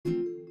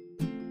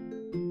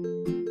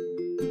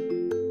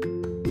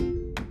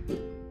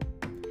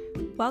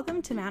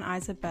Welcome to Mount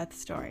Isa Birth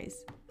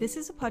Stories. This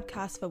is a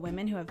podcast for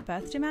women who have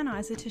birthed in Mount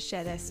Isa to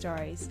share their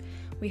stories.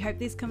 We hope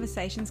these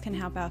conversations can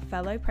help our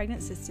fellow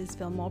pregnant sisters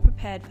feel more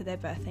prepared for their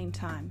birthing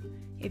time.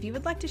 If you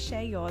would like to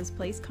share yours,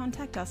 please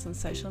contact us on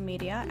social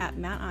media at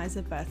Mount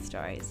Isa Birth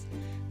Stories.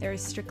 There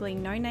is strictly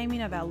no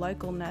naming of our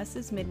local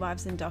nurses,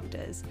 midwives and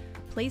doctors.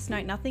 Please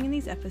note nothing in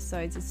these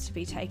episodes is to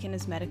be taken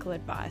as medical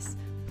advice.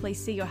 Please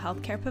see your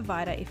healthcare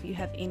provider if you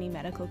have any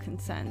medical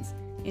concerns.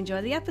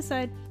 Enjoy the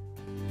episode.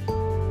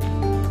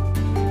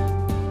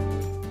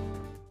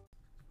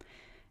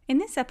 In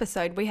this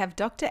episode, we have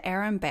Dr.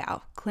 Erin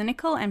Bao,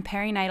 clinical and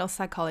perinatal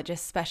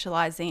psychologist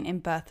specialising in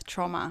birth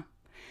trauma.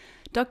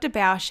 Dr.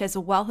 Bao shares a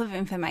wealth of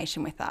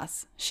information with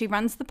us. She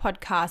runs the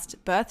podcast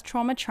Birth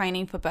Trauma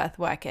Training for Birth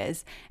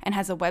Workers and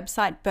has a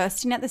website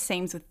bursting at the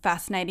seams with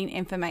fascinating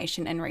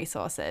information and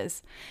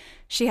resources.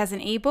 She has an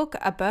ebook,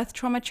 a birth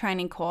trauma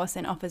training course,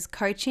 and offers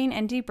coaching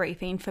and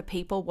debriefing for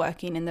people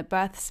working in the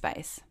birth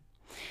space.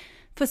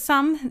 For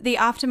some, the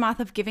aftermath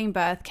of giving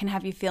birth can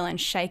have you feeling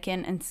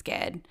shaken and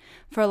scared.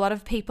 For a lot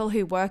of people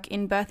who work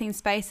in birthing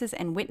spaces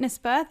and witness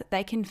birth,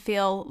 they can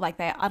feel like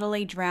they are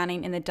utterly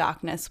drowning in the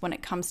darkness when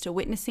it comes to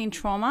witnessing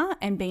trauma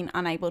and being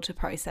unable to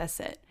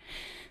process it.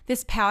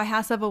 This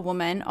powerhouse of a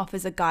woman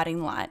offers a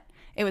guiding light.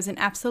 It was an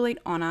absolute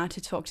honour to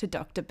talk to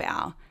Dr.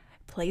 Bao.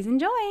 Please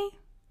enjoy.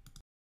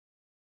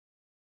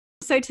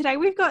 So today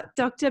we've got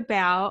Dr.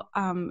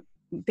 Bao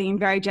being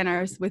very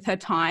generous with her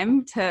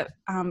time to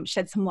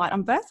shed some light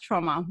on birth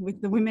trauma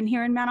with the women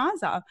here in Mount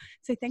Isa.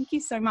 So thank you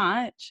so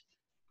much.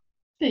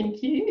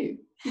 Thank you.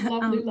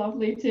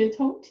 Lovely to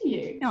talk to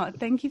you. No,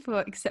 thank you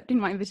for accepting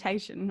my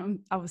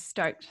invitation. I was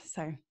stoked.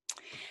 So,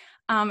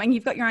 and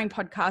you've got your own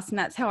podcast, and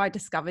that's how I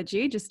discovered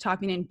you, just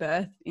typing in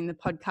birth in the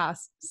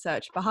podcast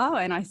search bar,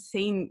 and I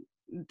seen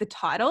the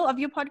title of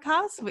your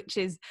podcast, which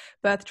is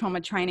Birth Trauma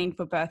Training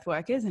for Birth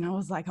Workers, and I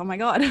was like, oh my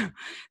God,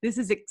 this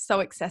is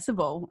so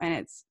accessible and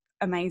it's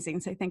amazing.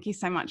 So thank you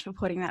so much for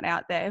putting that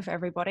out there for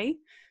everybody.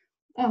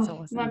 Oh,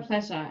 awesome. My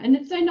pleasure. And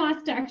it's so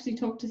nice to actually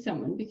talk to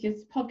someone,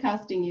 because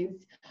podcasting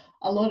is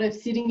a lot of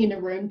sitting in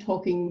a room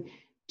talking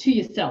to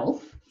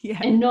yourself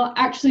and not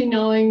actually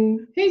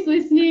knowing who's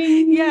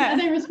listening. Are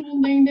they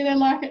responding? Do they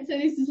like it? So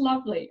this is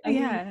lovely.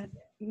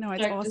 No,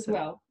 it's awesome. As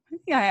well.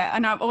 Yeah,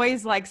 and I've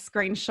always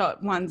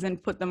screenshot ones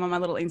and put them on my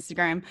little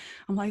Instagram.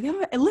 I'm like,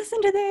 oh,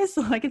 listen to this.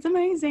 Like, it's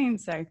amazing.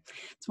 So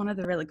it's one of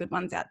the really good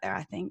ones out there,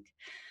 I think.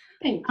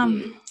 Thank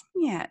you.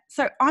 Yeah.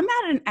 So I'm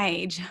at an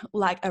age,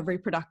 like a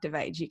reproductive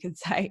age, you could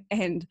say,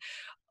 and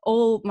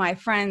all my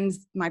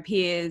friends, my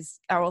peers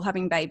are all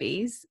having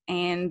babies,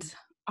 and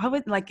I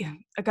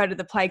go to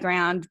the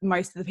playground.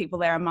 Most of the people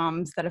there are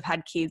mums that have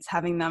had kids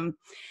having them.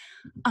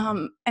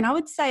 And I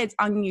would say it's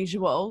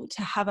unusual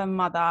to have a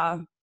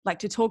mother,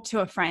 to talk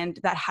to a friend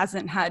that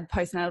hasn't had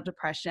postnatal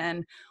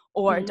depression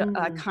or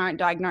a current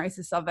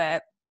diagnosis of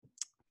it.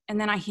 And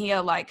then I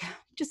hear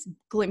just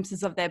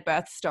glimpses of their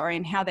birth story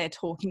and how they're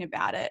talking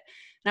about it.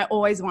 And I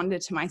always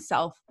wondered to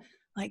myself,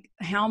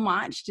 how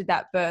much did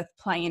that birth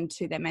play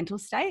into their mental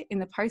state in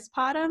the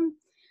postpartum?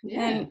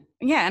 And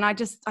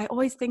I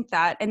always think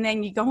that. And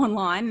then you go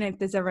online, and if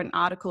there's ever an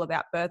article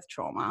about birth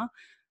trauma,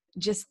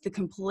 just the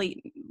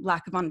complete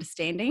lack of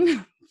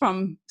understanding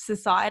from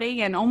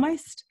society, and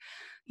almost,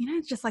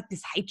 just like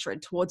this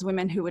hatred towards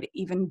women who would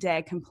even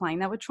dare complain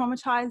they were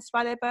traumatized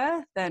by their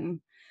birth. And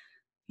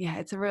yeah,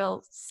 it's a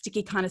real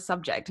sticky kind of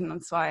subject, and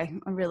that's why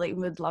I really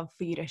would love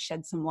for you to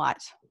shed some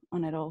light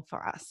on it all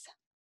for us.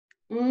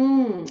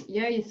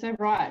 Yeah, you're so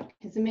right.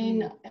 Because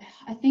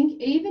I think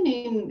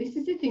even this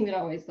is the thing that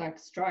always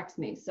strikes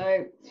me.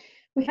 So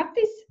we have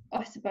this,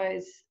 I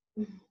suppose,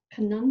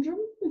 conundrum,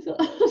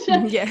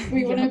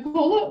 we want to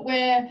call it,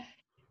 where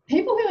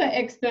people who are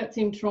experts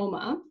in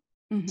trauma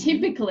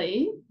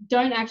typically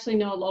don't actually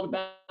know a lot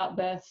about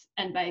birth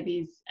and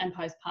babies and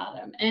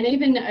postpartum. And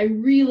even a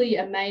really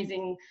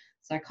amazing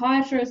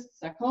psychiatrist,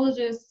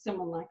 psychologist,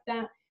 someone like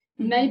that,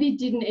 maybe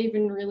didn't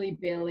even really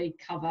barely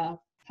cover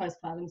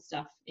postpartum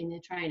stuff in their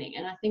training.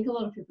 And I think a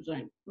lot of people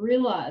don't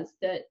realise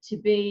that to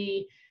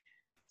be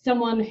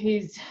someone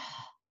who's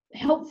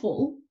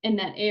helpful in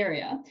that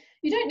area,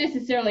 you don't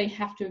necessarily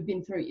have to have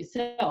been through it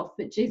yourself,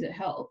 but geez, it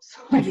helps.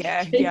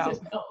 It helps.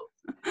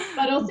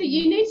 But also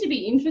you need to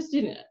be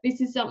interested in it.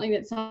 This is something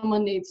that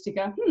someone needs to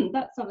go,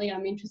 that's something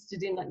I'm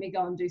interested in. Let me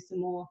go and do some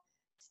more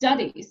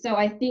study. So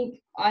I think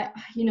I've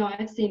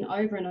seen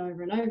over and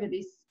over and over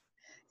this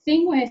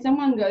thing where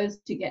someone goes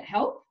to get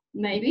help,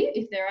 maybe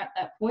if they're at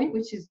that point,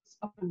 which is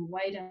often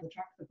way down the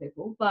track for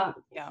people, but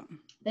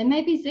they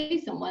maybe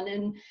see someone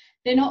and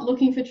they're not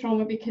looking for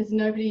trauma because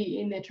nobody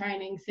in their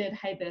training said,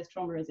 hey, birth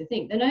trauma is a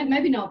thing. They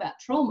maybe know about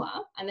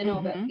trauma, and they know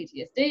about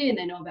PTSD, and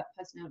they know about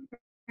postnatal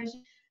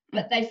depression,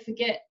 but they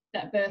forget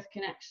that birth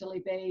can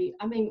actually be,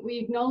 we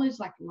acknowledge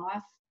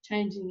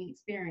life-changing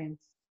experience,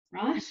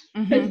 right?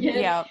 But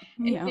yet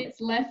it gets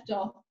left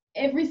off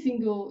every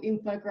single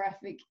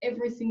infographic,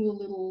 every single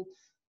little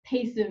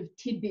piece of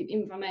tidbit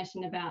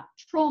information about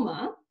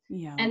trauma.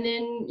 And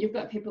then you've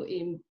got people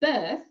in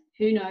birth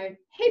who know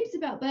heaps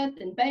about birth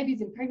and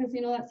babies and pregnancy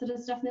and all that sort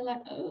of stuff, and they're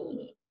like, oh,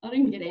 I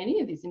didn't get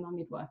any of this in my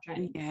midwife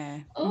training. Yeah.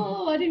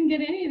 Oh, I didn't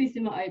get any of this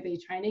in my OB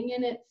training.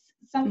 And it's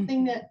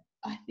something that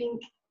I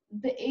think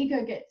the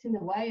ego gets in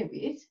the way a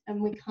bit,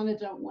 and we kind of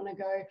don't want to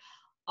go,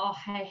 oh,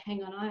 hey,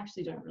 hang on, I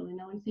actually don't really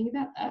know anything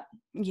about that.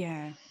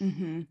 Yeah.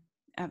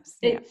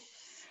 Absolutely.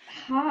 It's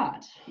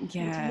hard.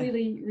 Yeah. It's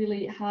really,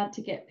 really hard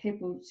to get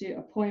people to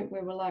a point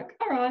where we're like,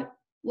 all right,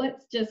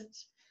 let's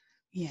just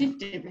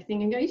sift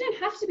everything and go, you don't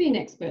have to be an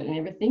expert in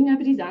everything.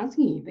 Nobody's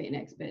asking you to be an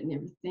expert in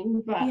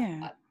everything,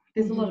 but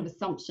there's a lot of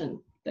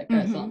assumption that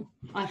goes on,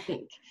 I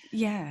think.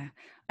 Yeah.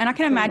 And I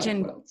can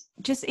imagine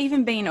just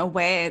even being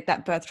aware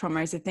that birth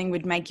trauma is a thing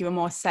would make you a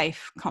more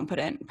safe,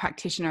 competent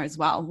practitioner as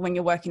well when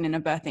you're working in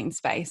a birthing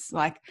space.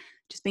 Like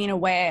just being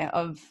aware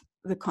of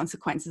the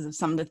consequences of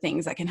some of the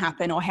things that can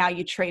happen, or how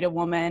you treat a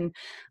woman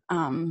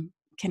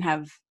can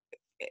have,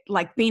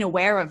 like, being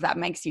aware of that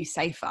makes you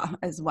safer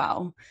as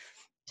well.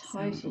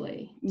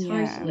 Totally.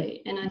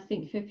 And I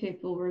think for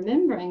people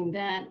remembering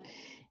that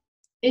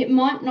it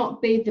might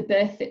not be the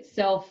birth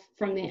itself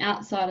from the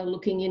outsider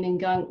looking in and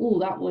going, oh,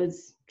 that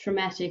was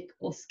traumatic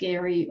or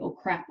scary or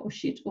crap or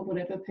shit or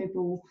whatever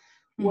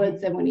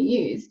words they want to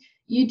use.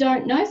 You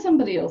don't know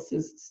somebody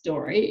else's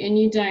story, and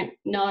you don't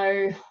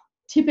know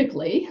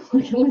typically,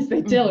 like, unless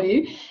they tell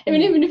you,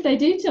 even if they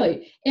do tell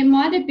you, it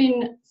might have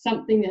been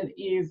something that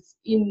is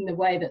in the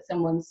way that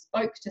someone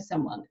spoke to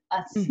someone,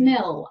 a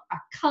smell, a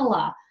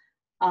colour,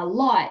 a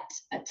light,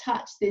 a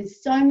touch.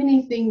 There's so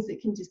many things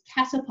that can just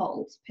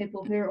catapult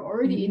people who are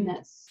already in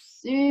that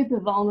super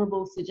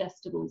vulnerable,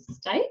 suggestible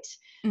state.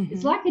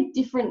 It's like a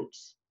different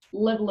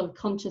level of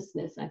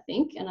consciousness, I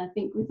think. And I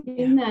think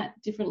within that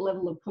different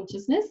level of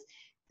consciousness,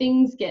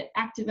 things get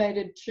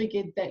activated,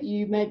 triggered, that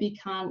you maybe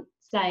can't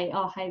say,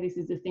 oh, hey, this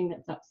is the thing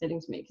that's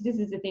upsetting to me. Because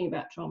this is the thing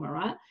about trauma,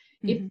 right?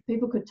 If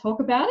people could talk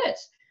about it,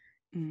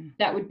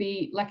 that would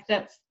be like,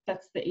 that's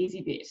the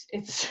easy bit.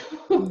 It's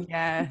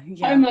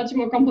so much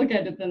more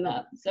complicated than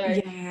that. So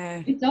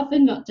it's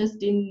often not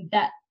just in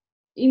that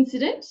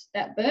incident,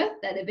 that birth,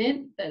 that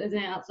event, that as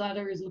an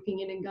outsider is looking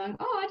in and going,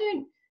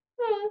 it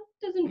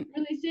doesn't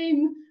really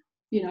seem,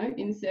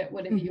 insert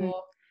whatever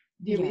your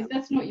view is.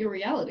 That's not your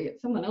reality.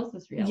 It's someone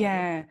else's reality.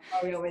 I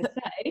always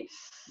say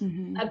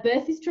a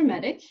birth is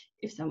traumatic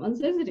if someone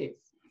says it is.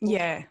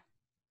 Yeah.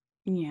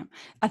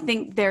 I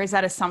think there is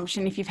that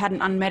assumption, if you've had an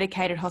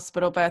unmedicated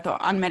hospital birth or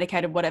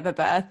unmedicated whatever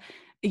birth,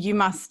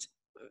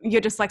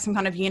 you're just like some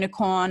kind of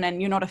unicorn and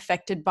you're not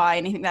affected by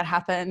anything that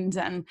happened,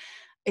 and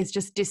it's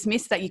just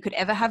dismissed that you could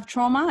ever have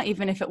trauma,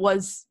 even if it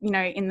was,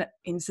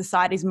 in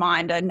society's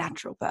mind, a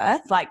natural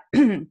birth. Like,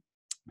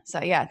 so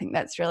I think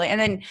that's really,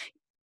 and then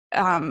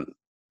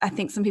I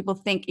think some people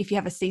think if you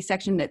have a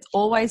C-section, it's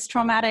always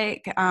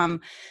traumatic.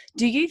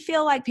 Do you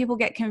feel like people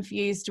get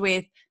confused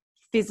with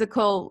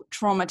physical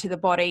trauma to the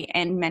body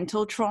and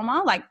mental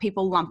trauma? Like,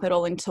 people lump it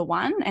all into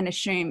one and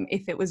assume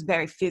if it was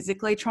very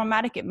physically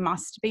traumatic, it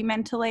must be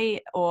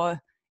mentally, or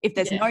if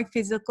there's no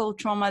physical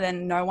trauma,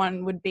 then no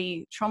one would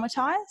be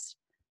traumatized?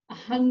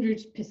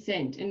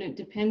 100%. And it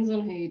depends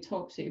on who you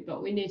talk to,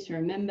 but we need to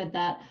remember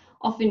that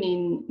often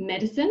in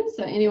medicine,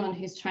 so anyone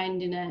who's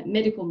trained in a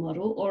medical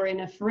model or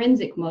in a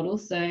forensic model,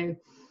 so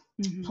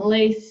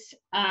police,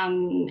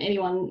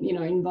 anyone,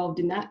 involved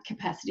in that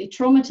capacity,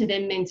 trauma to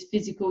them means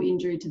physical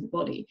injury to the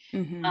body.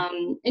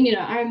 And,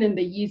 I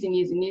remember years and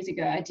years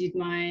ago, I did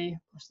my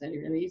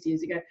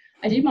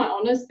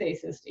honours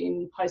thesis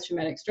in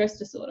post-traumatic stress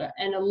disorder.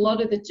 And a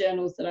lot of the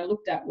journals that I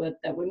looked at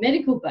that were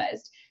medical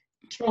based,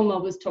 trauma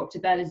was talked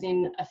about as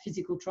in a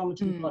physical trauma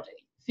to the body,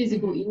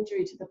 physical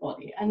injury to the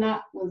body. And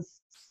that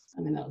was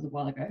a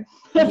while ago.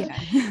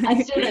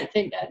 I still don't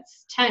think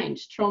that's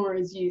changed. Trauma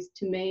is used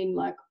to mean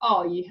like,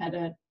 oh, you had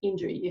an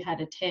injury, you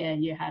had a tear,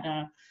 you had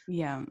a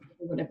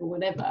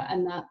whatever.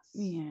 And that's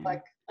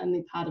like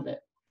only part of it.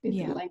 It's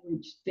a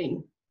language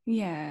thing. Do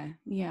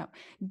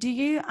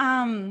you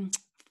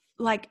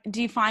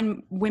do you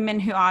find women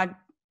who are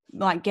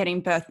like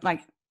getting birth,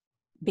 like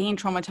being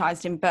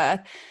traumatized in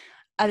birth,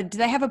 do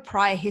they have a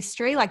prior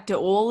history? Like, do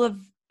all of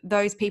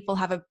those people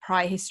have a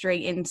prior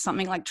history in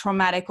something like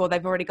traumatic, or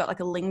they've already got like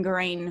a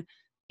lingering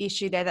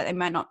issue there that they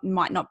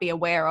might not be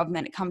aware of, and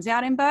then it comes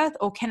out in birth?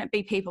 Or can it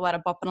be people that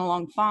are bopping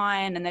along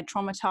fine and they're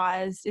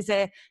traumatized? Is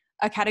there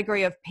a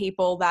category of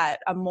people that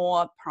are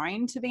more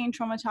prone to being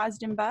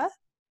traumatized in birth?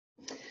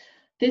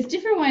 There's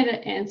different way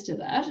to answer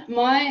that.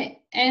 My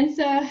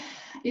answer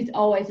is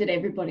always that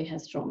everybody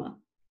has trauma.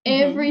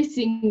 Every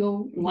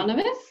single one of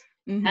us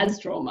has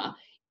trauma.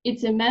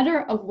 It's a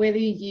matter of whether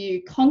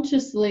you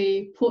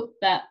consciously put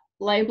that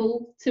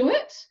label to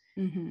it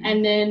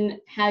and then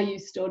how you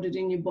stored it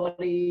in your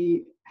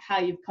body, how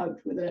you've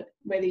coped with it,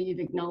 whether you've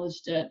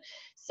acknowledged it.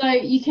 So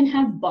you can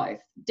have both.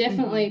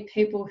 Definitely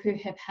people who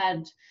have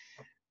had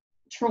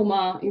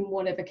trauma in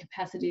whatever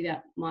capacity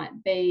that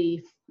might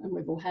be, and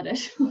we've all had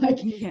it, like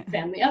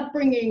family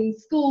upbringing,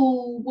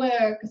 school,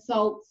 work,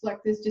 assaults, like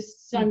there's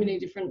just so many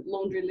different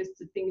laundry lists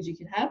of things you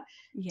could have,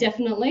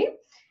 definitely.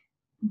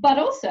 But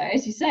also,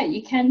 as you say,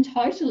 you can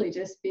totally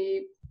just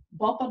be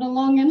bopping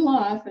along in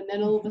life and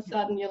then all of a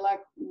sudden you're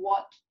like,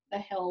 what the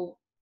hell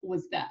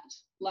was that?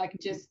 Like,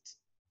 just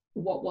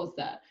what was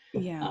that?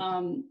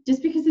 Yeah.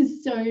 Just because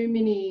there's so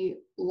many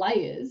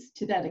layers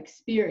to that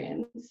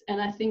experience.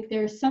 And I think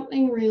there is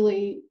something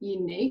really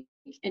unique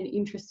and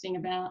interesting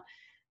about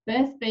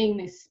birth being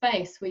this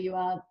space where you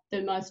are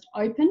the most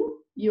open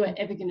you are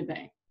ever going to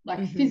be.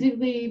 Like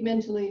physically,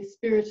 mentally,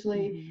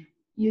 spiritually,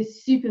 you're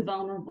super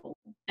vulnerable.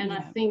 And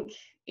I think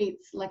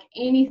it's like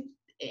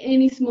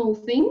any small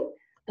thing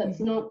that's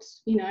not,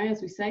 you know,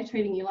 as we say,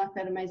 treating you like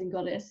that amazing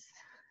goddess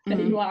that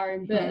you are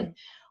in birth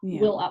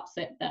will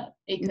upset that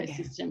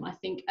ecosystem. I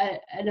think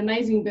an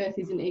amazing birth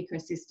is an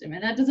ecosystem,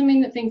 and that doesn't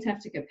mean that things have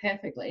to go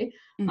perfectly.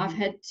 I've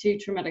had 2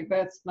 traumatic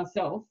births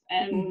myself,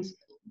 and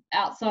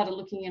outside of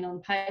looking in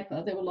on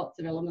paper, there were lots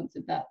of elements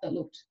of that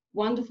looked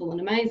wonderful and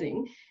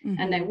amazing,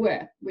 and they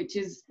were, which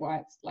is why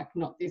it's like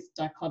not this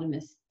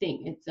dichotomous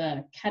thing. It's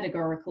a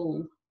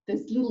categorical,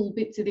 there's little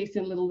bits of this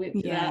and little bits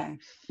of that.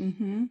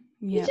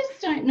 You just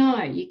don't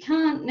know. You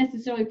can't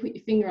necessarily put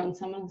your finger on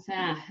someone and say,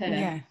 her.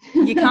 Yeah.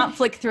 You can't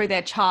flick through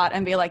their chart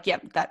and be like,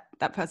 yep,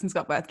 that person's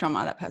got birth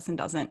trauma, that person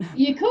doesn't.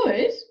 You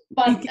could,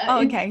 but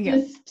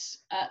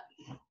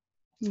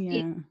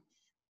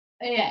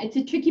it's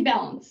a tricky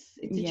balance.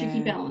 It's a tricky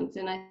balance.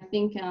 And I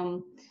think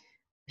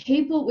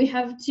people, we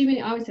have too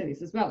many, I always say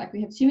this as well, like we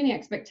have too many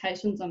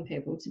expectations on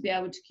people to be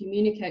able to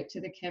communicate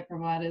to the care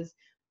providers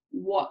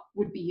what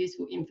would be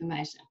useful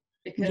information.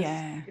 Because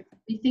if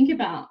you think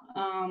about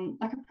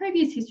like a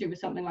previous history with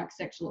something like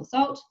sexual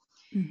assault,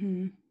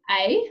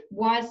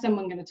 why is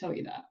someone going to tell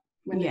you that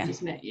when they've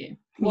just met you?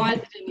 Why is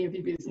it any of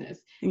your business?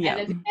 And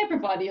as a care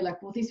provider, you're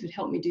like, well, this would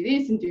help me do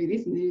this and do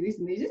this and do this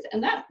and do this.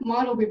 And that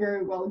might all be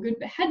very well and good,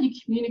 but how do you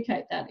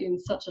communicate that in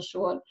such a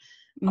short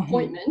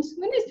appointment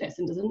when this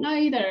person doesn't know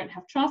you, they don't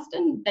have trust,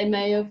 and they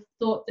may have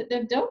thought that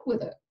they've dealt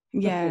with it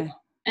before,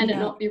 and it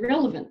not be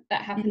relevant?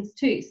 That happens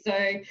too. So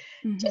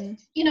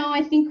just, you know,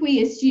 I think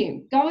we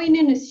go in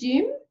and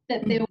assume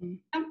that there will be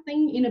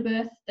something in a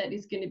birth that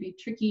is going to be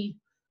tricky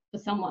for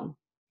someone,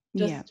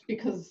 just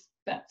because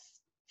that's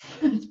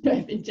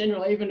birth in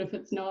general, even if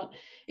it's not,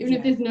 even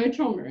if there's no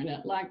trauma in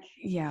it, like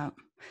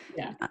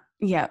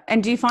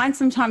and do you find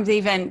sometimes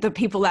even the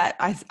people that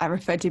I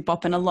referred to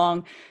bopping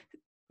along,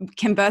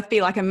 can birth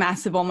be like a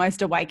massive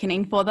almost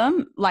awakening for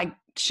them, like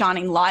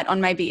shining light on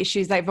maybe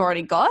issues they've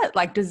already got?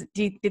 Like do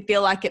you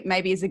feel like it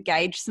maybe is a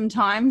gauge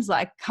sometimes,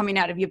 like coming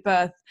out of your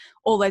birth,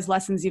 all those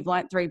lessons you've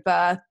learned through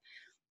birth,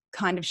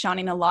 kind of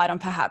shining a light on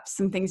perhaps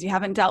some things you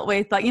haven't dealt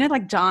with, like, you know,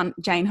 like Jane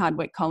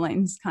Hardwicke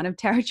Collins kind of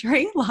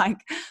territory, like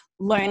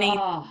learning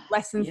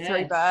lessons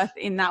through birth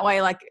in that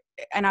way, like,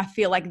 and I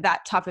feel like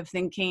that type of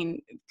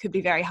thinking could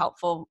be very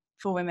helpful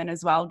for women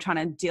as well, trying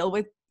to deal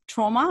with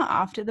trauma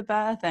after the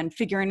birth and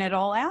figuring it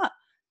all out.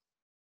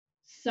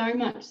 So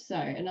much so,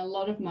 and a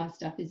lot of my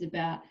stuff is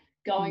about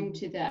going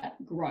to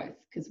that growth,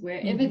 because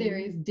wherever there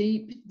is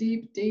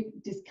deep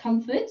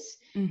discomfort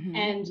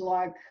and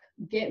like,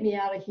 get me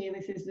out of here,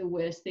 this is the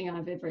worst thing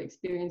I've ever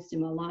experienced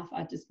in my life,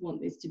 I just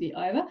want this to be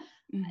over.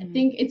 I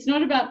think it's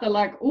not about the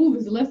like, oh,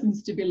 there's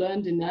lessons to be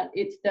learned in that.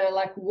 It's the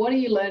like, what are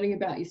you learning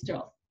about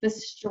yourself? The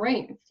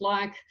strength,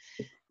 like,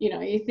 you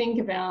know, I think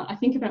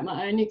about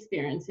my own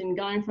experience in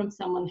going from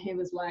someone who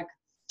was like,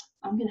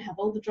 I'm going to have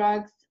all the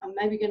drugs, I'm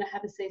maybe going to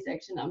have a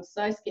C-section, I'm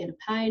so scared of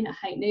pain, I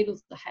hate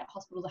needles, I hate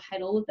hospitals, I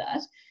hate all of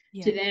that,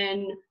 to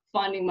then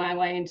finding my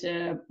way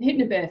into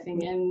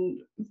hypnobirthing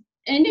and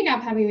ending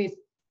up having this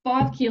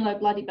 5-kilo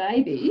bloody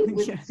baby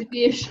with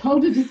severe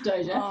shoulder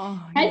dystocia.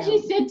 Had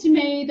you said to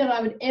me that I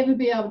would ever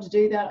be able to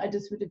do that, I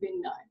just would have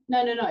been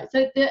no.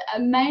 So the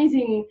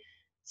amazing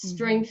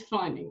strength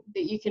finding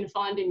that you can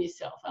find in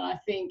yourself, and I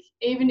think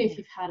even if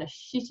you've had a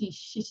shitty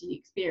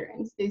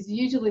experience, there's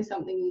usually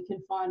something you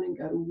can find and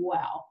go,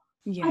 wow,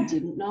 I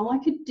didn't know I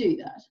could do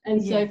that.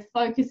 And so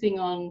focusing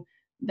on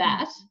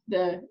that,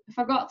 if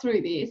I got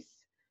through this,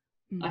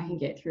 I can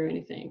get through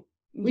anything,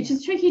 which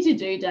is tricky to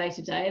do day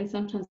to day, and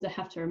sometimes I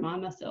have to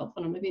remind myself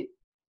when I'm a bit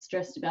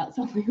stressed about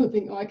something or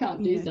think, oh, I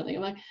can't do something.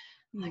 I'm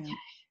like,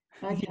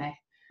 okay.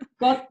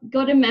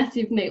 Got a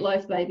massive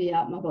meatloaf baby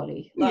out my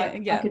body.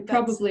 Like, I could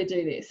probably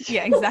do this.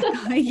 Yeah,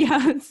 exactly. So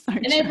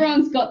and true.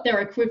 Everyone's got their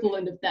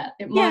equivalent of that.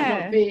 It might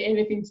not be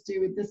anything to do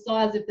with the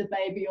size of the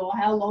baby or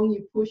how long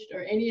you pushed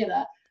or any of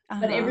that.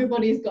 But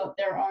everybody's got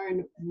their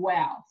own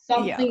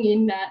something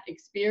in that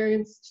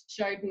experience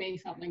showed me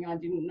something I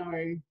didn't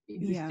know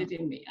existed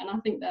in me. And I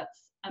think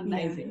that's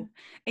amazing.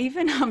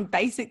 Even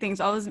basic things.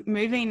 I was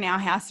moving our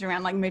house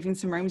around, like moving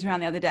some rooms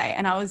around the other day,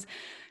 and I was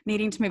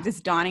needing to move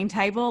this dining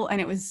table, and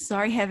it was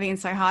so heavy and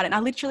so hard, and I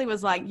literally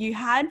was like, you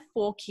had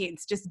 4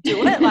 kids, just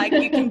do it. Like,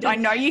 you can, I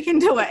know you can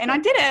do it. And I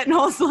did it, and I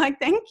was like,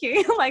 thank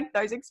you. Like,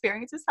 those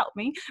experiences helped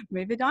me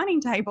move a dining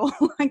table.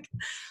 Like,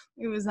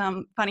 it was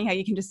funny how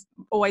you can just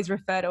always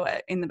refer to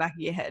it in the back of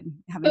your head.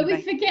 But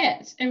we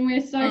forget, and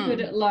we're so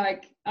good at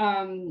like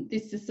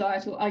this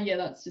societal,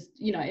 that's just,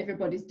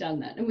 everybody's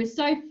done that, and we're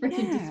so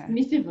freaking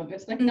dismissive of it.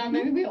 It's like, no,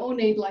 maybe we all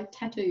need like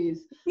tattoos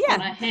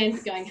on our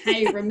hands going,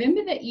 hey,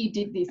 remember that you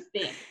did this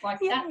thing. Like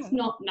that's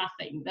not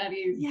nothing. That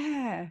is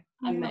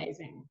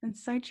amazing.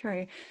 That's so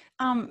true.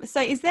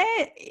 So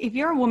if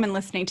you're a woman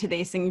listening to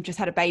this and you've just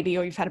had a baby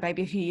or you've had a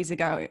baby a few years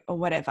ago or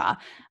whatever,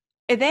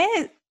 are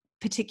there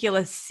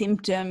particular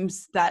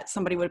symptoms that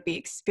somebody would be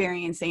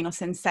experiencing or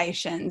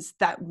sensations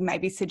that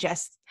maybe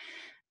suggest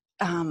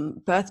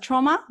birth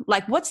trauma?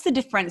 Like, what's the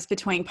difference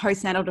between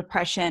postnatal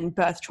depression,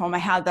 birth trauma,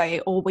 how they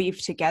all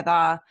weave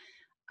together,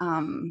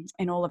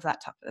 and all of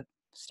that type of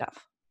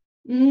stuff?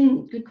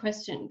 Good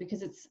question,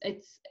 because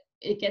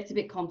it gets a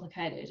bit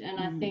complicated. And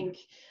I think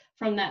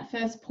from that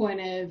first point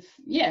of,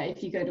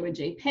 if you go to a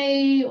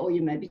GP or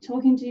you may be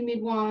talking to your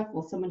midwife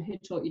or someone who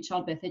taught you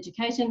childbirth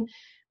education,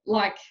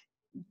 like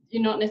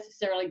you're not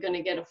necessarily going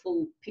to get a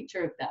full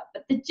picture of that.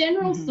 But the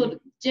general sort of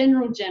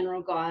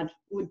general guide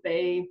would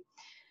be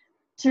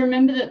to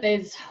remember that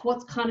there's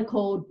what's kind of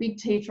called big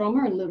T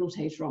trauma and little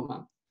T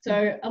trauma.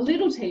 So a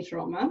little T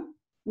trauma,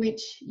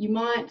 which you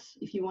might,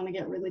 if you want to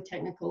get really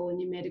technical in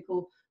your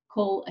medical,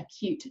 call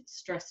acute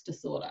stress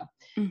disorder.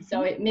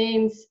 So it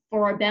means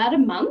for about a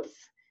month,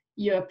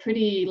 you're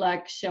pretty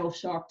like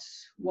shell-shocked.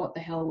 What the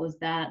hell was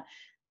that?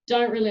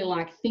 Don't really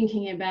like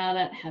thinking about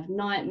it, have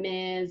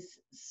nightmares,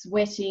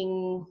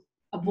 sweating,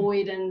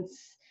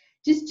 avoidance,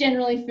 just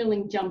generally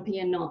feeling jumpy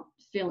and not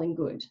feeling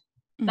good.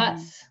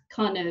 That's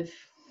kind of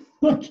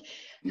like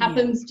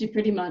happens to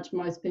pretty much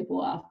most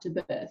people after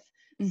birth.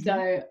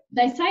 So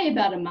they say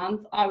about a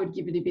month. I would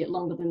give it a bit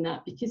longer than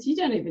that, because you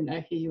don't even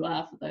know who you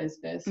are for those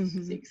first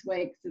 6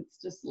 weeks.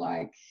 It's just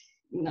like,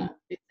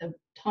 it's a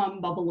time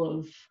bubble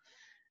of,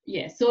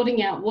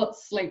 sorting out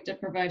what's sleep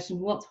deprivation,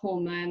 what's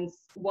hormones,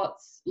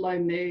 what's low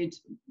mood,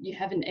 you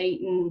haven't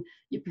eaten,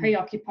 you're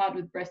preoccupied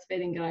with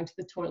breastfeeding, going to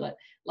the toilet.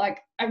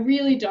 Like, I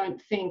really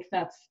don't think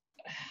that's,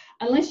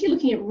 unless you're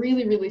looking at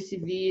really, really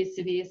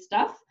severe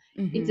stuff,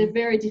 it's a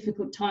very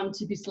difficult time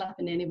to be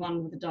slapping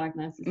anyone with a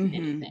diagnosis of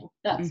anything.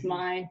 That's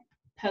my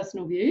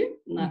personal view,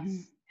 and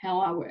that's how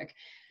I work.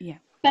 Yeah.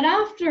 But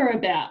after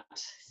about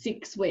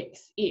 6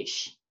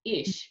 weeks-ish,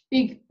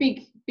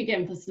 big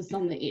emphasis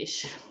on the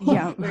ish.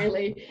 Yeah.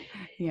 Really.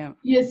 Yeah.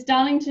 You're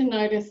starting to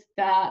notice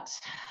that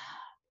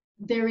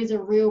there is a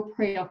real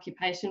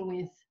preoccupation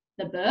with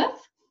the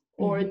birth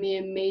or in the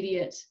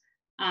immediate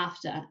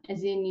after,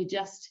 as in you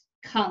just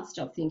can't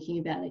stop thinking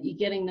about it. You're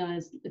getting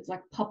those, it's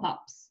like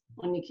pop-ups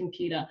on your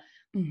computer,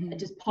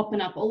 just popping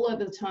up all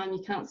over the time.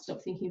 You can't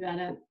stop thinking about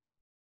it,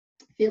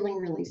 feeling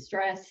really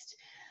stressed.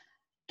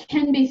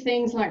 Can be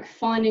things like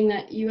finding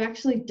that you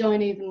actually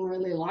don't even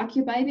really like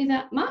your baby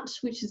that much,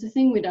 which is a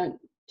thing we don't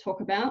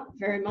talk about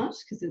very much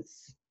because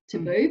it's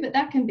taboo, but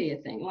that can be a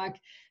thing. Like,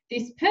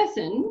 this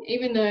person,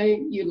 even though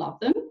you love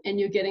them and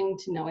you're getting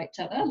to know each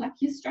other, like,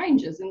 you're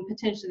strangers, and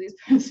potentially this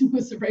person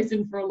was the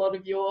reason for a lot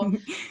of your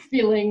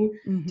feeling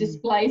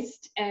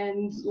displaced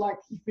and like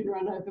you've been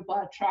run over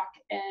by a truck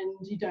and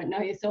you don't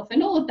know yourself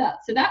and all of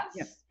that. So that's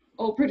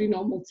all pretty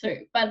normal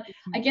too. But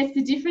I guess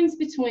the difference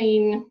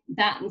between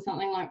that and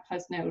something like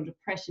postnatal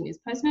depression is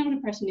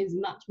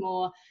much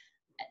more,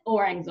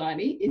 or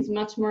anxiety is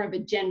much more of a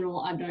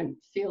general, I don't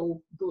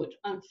feel good,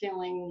 I'm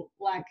feeling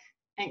like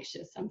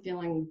anxious, I'm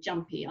feeling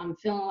jumpy, I'm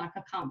feeling like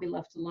I can't be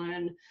left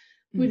alone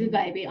with a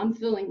baby, I'm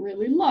feeling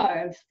really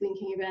low,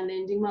 thinking about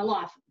ending my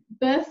life.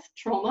 Birth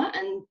trauma,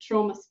 and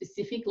trauma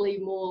specifically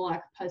more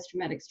like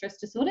post-traumatic stress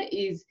disorder,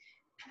 is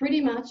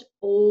pretty much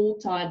all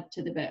tied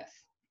to the birth.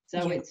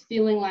 So it's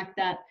feeling like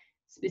that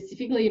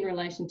specifically in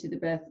relation to the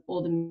birth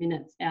or the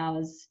minutes,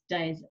 hours,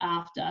 days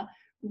after,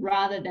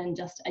 rather than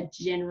just a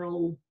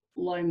general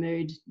low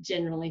mood,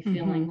 generally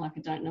feeling like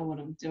I don't know what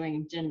I'm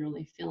doing,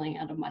 generally feeling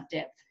out of my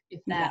depth,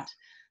 if that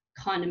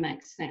kind of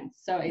makes sense.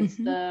 So it's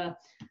the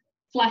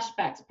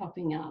flashbacks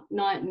popping up,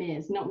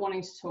 nightmares, not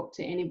wanting to talk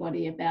to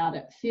anybody about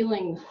it,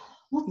 feeling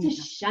lots of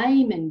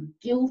shame and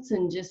guilt,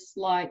 and just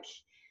like,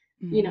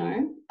 you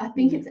know, I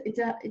think it's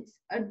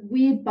a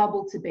weird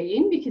bubble to be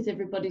in, because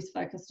everybody's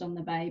focused on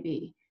the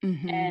baby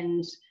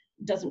and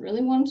doesn't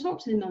really want to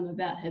talk to their mum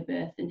about her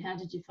birth and how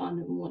did you find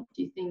it and what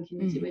do you think,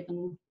 and do you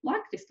even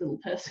like this little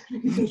person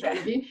who's in front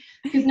of you,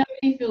 because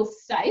nobody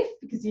feels safe,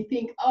 because you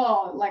think,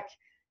 oh, like,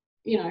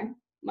 you know,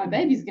 my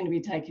baby's going to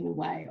be taken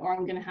away, or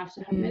I'm going to have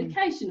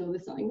medication, or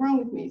there's something wrong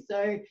with me.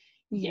 So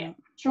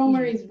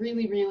trauma is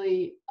really,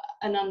 really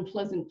an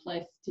unpleasant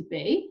place to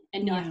be.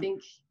 And I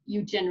think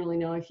you generally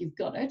know if you've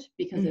got it,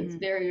 because it's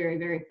very, very,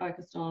 very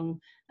focused on,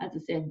 as I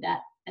said,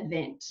 that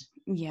event.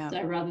 Yeah.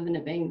 So rather than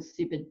it being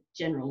super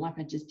general, like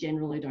I just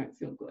generally don't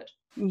feel good.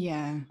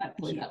 Yeah.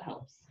 Hopefully that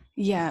helps.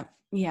 Yeah.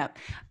 Yeah.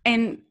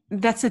 And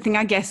that's the thing,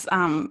 I guess,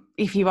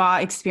 if you are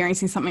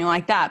experiencing something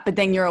like that, but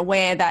then you're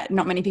aware that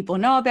not many people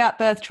know about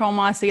birth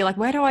trauma. So you're like,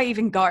 where do I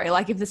even go?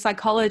 Like, if the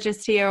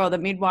psychologist here or the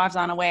midwives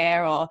aren't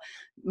aware, or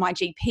my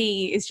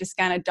GP is just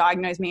going to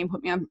diagnose me and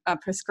put me on a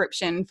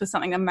prescription for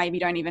something that maybe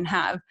don't even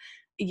have,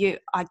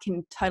 I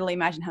can totally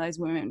imagine how those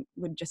women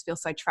would just feel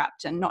so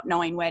trapped and not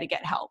knowing where to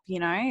get help. You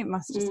know, it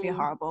must just be a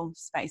horrible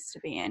space to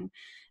be in.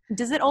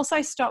 Does it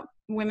also stop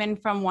women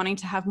from wanting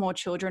to have more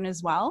children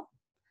as well?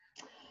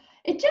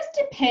 It just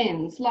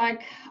depends.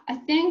 Like, I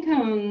think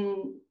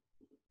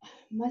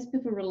most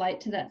people relate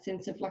to that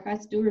sense of like, I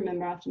still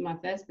remember after my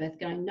first birth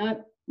going,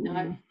 nope,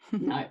 no,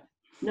 no,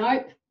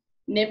 nope,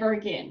 never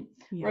again.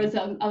 Yeah. Whereas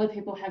other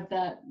people have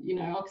that, you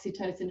know,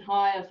 oxytocin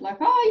high of like,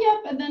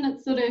 oh, yep, and then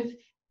it's sort of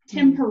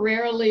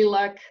temporarily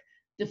like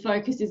the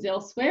focus is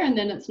elsewhere, and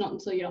then it's not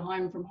until you're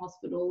home from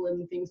hospital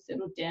and things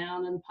settle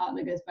down and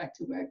partner goes back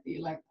to work that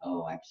you're like,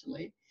 oh,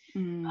 actually.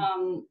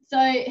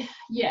 So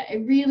yeah,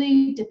 it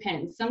really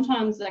depends.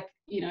 Sometimes, like,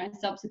 you know,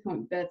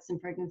 subsequent births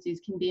and pregnancies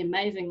can be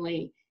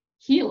amazingly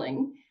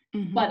healing,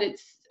 but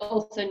it's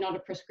also not a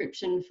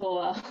prescription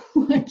for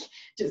like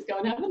just go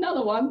and have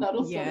another one,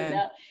 that'll sort it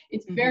out.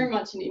 It's very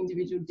much an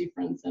individual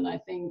difference, and I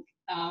think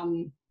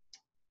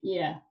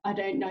yeah, I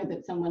don't know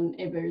that someone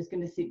ever is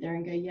going to sit there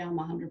and go, yeah, I'm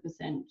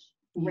 100%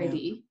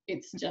 ready.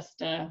 It's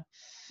just a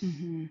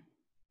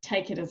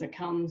take it as it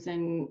comes,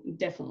 and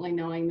definitely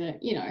knowing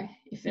that, you know,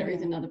 if there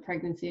is another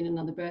pregnancy and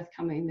another birth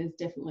coming, there's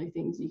definitely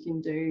things you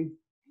can do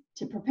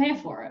to prepare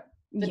for it.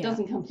 That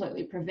doesn't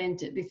completely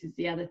prevent it. This is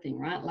the other thing,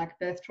 right? Like,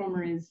 birth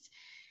trauma is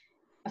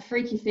a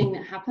freaky thing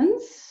that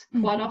happens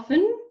quite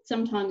often.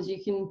 Sometimes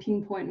you can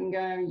pinpoint and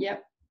go,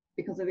 yep,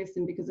 because of this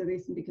and because of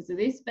this and because of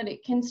this, but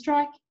it can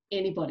strike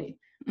anybody.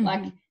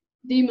 Like,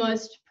 the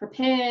most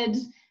prepared,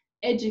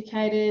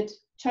 educated,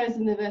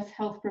 chosen the best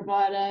health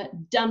provider,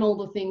 done all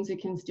the things,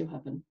 it can still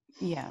happen.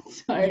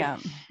 So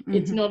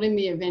it's not in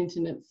the event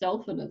in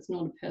itself, and it's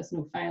not a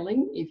personal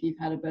failing if you've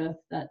had a birth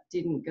that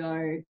didn't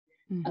go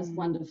as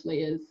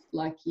wonderfully as,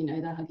 like, you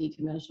know, the Huggy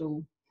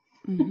commercial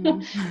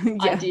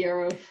idea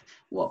of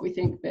what we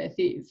think birth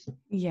is.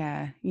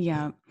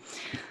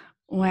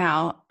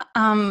 Wow.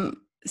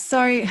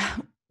 So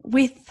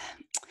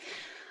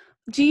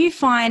do you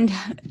find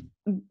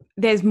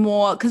there's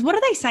more, because what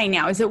do they say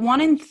now? Is it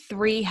 1 in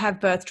 3 have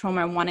birth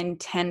trauma and 1 in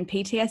 10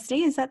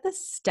 PTSD? Is that the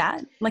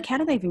stat? Like, how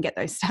do they even get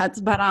those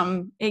stats? But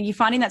are you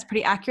finding that's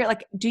pretty accurate?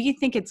 Like, do you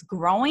think it's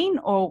growing,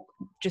 or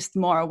just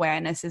more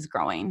awareness is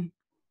growing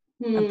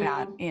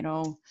about it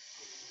all?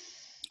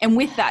 And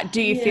with that,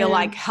 do you feel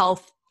like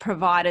health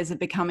providers are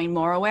becoming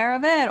more aware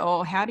of it,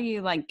 or how do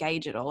you like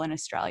gauge it all in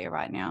Australia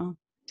right now?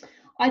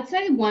 I'd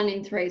say 1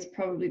 in 3 is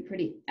probably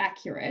pretty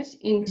accurate.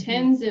 In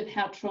terms of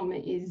how trauma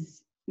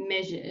is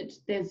measured,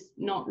 there's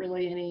not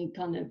really any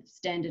kind of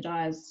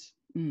standardized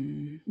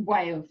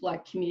way of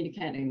like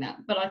communicating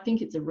that, but I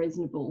think it's a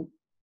reasonable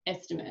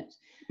estimate.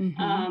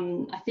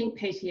 I think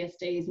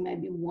PTSD is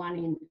maybe 1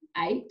 in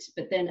 8,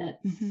 but then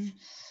it's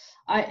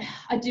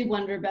I do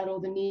wonder about all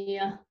the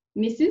near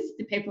misses,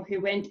 the people who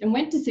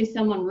went to see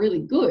someone really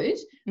good,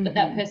 but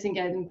that person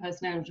gave them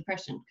postnatal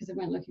depression because they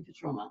weren't looking for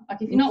trauma.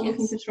 Like, if you're not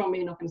looking for trauma,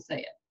 you're not going to see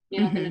it.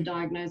 You're not going to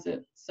diagnose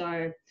it.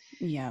 So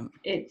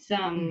it's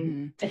not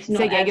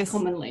as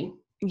commonly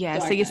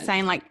diagnosed. So you're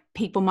saying like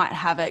people might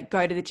have it,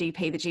 go to the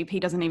GP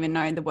doesn't even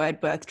know the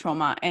word birth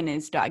trauma and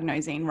is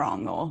diagnosing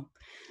wrong, or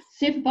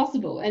super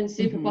possible. And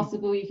super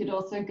possible you could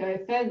also go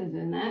further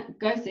than that,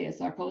 go see a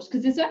psychologist,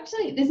 because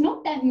there's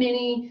not that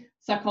many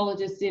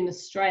psychologists in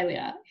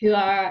Australia who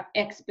are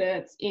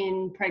experts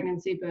in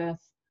pregnancy, birth,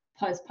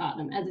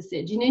 postpartum. As I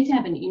said, you need to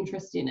have an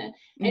interest in it.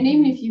 And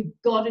even if you've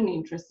got an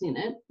interest in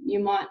it, you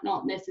might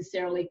not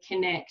necessarily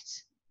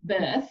connect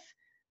birth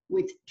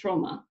with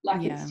trauma.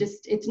 Like,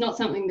 it's not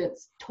something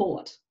that's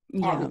taught,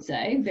 I would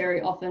say,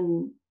 very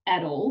often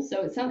at all.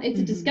 So it's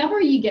a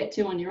discovery you get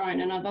to on your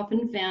own. And I've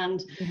often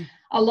found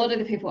a lot of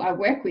the people I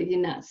work with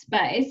in that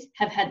space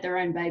have had their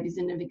own babies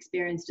and have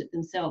experienced it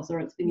themselves, or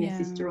it's been their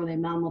sister or their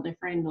mum or their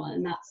friend,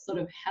 and that's sort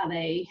of how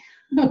they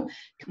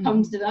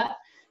come to that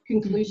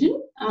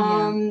conclusion.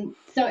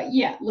 So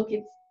yeah, look,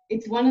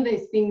 it's one of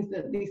those things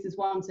that this is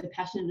why I'm so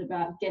passionate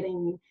about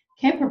getting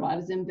care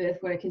providers and birth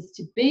workers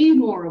to be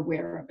more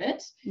aware of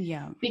it.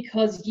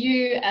 Because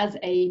you, as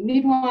a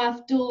midwife,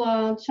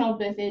 doula,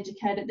 childbirth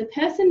educator, the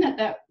person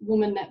that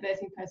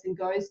birthing person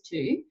goes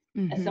to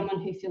as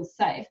someone who feels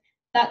safe,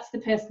 that's the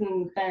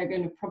person they're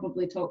going to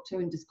probably talk to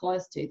and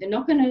disclose to. They're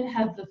not going to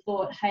have the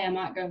thought, hey, I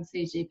might go and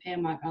see a GP, I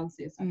might go and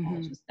see a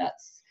psychologist.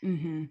 That's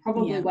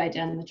probably way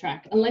down the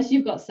track, unless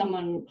you've got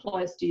someone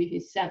close to you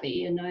who's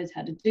savvy and knows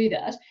how to do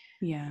that.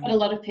 But a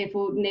lot of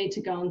people need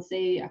to go and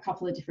see a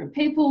couple of different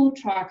people,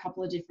 try a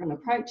couple of different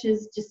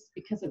approaches, just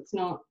because it's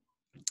not,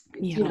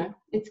 you know,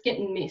 it's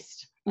getting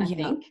missed, I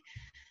think.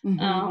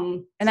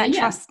 And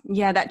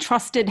that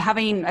trusted,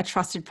 having a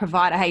trusted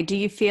provider. Hey, do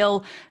you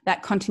feel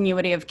that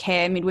continuity of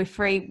care,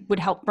 midwifery, would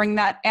help bring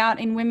that out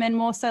in women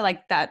more so,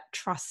 like that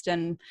trust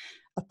and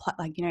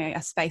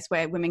a space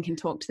where women can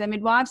talk to their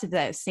midwives if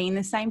they're seeing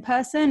the same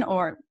person,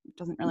 or it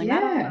doesn't really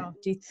matter? Or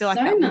do you feel like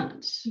that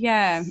much?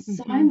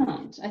 So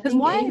much. I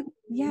think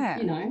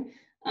you know,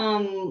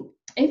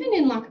 even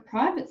in like a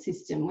private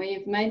system where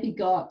you've maybe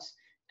got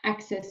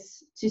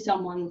access to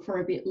someone for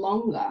a bit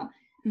longer.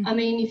 I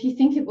mean, if you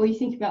think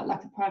about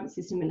like the private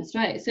system in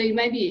Australia, so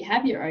maybe you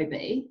have your OB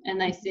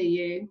and they see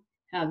you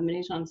however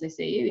many times they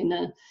see you in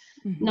the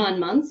 9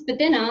 months, but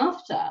then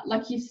after,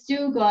 like, you've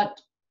still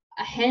got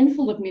a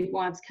handful of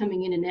midwives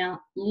coming in and out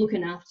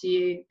looking after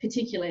you,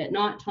 particularly at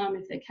night time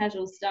if they're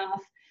casual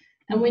staff.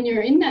 And when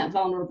you're in that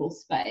vulnerable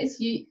space,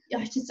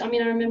 I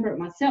remember it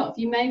myself.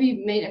 You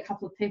maybe meet a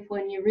couple of people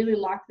and you really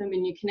like them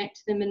and you connect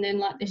to them, and then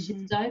like this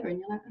shit's over and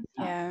you're like,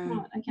 oh,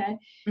 right, okay,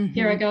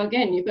 here I go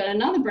again. You've got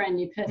another brand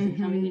new person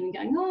coming in and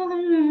going,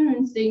 oh,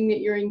 and seeing that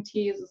you're in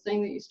tears or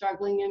seeing that you're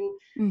struggling.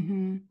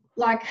 And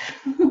like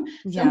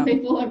some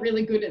people are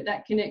really good at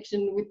that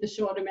connection with the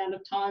short amount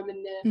of time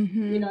and their,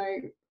 you know,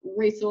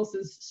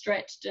 resources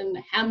stretched and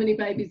how many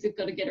babies they've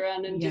got to get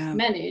around and just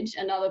manage,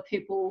 and other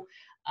people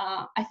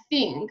I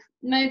think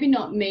maybe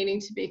not meaning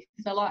to be,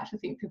 because I like to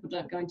think people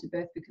don't go into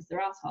birth because they're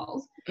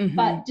assholes,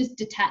 but just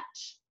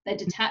detach. They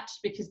detach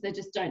because they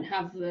just don't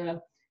have the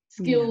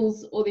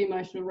skills or the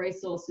emotional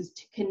resources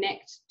to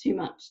connect too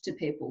much to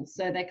people.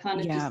 So they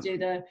kind of just do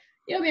the,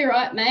 you'll be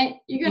right, mate,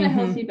 you got a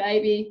healthy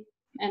baby,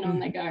 and on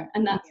they go.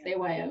 And that's their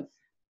way of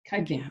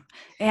coping.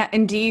 Yeah.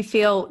 And do you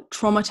feel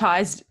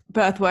traumatized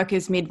birth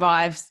workers,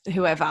 midwives,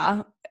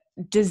 whoever,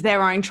 does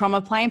their own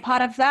trauma play in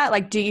part of that?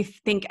 Like, do you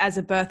think as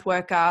a birth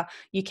worker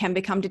you can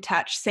become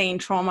detached seeing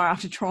trauma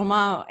after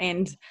trauma,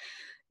 and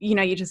you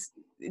know, does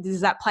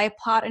that play a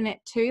part in it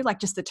too, like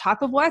just the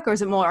type of work, or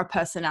is it more a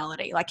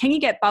personality? Like, can you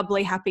get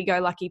bubbly,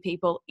 happy-go-lucky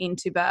people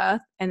into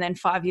birth and then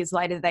 5 years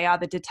later they are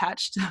the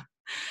detached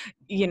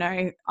you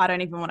know, I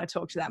don't even want to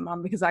talk to that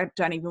mum because I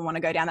don't even want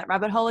to go down that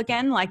rabbit hole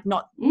again, like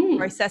not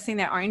processing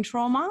their own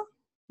trauma?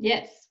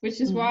 Yes,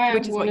 which is why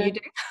what you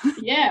do.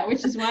 Yeah,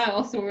 which is why I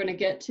also want to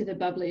get to the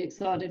bubbly,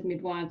 excited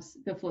midwives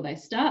before they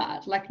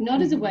start. Like,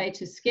 not as a way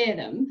to scare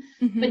them,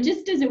 but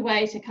just as a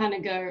way to kind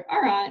of go,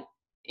 all right,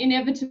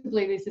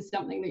 inevitably this is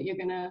something that you're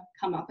going to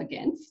come up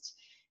against.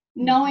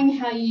 Knowing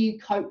how you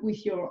cope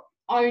with your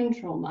own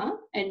trauma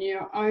and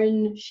your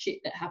own shit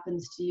that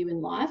happens to you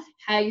in life,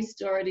 how you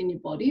store it in your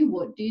body,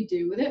 what do you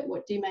do with it,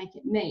 what do you make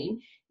it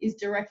mean, is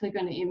directly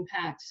going to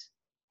impact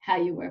how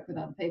you work with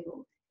other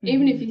people.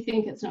 Even if you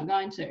think it's not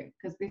going to,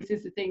 because this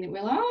is the thing that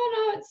we're like,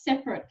 oh no, it's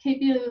separate.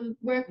 Keep your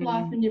work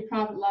life and your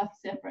private life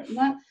separate. And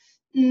like,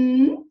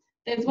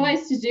 there's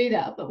ways to do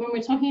that. But when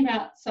we're talking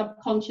about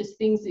subconscious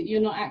things that you're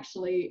not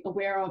actually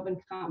aware of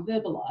and can't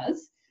verbalize,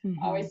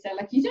 I always say,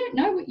 like, you don't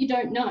know what you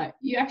don't know.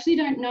 You actually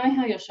don't know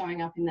how you're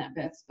showing up in that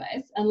birth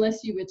space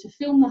unless you were to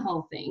film the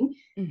whole thing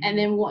and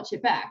then watch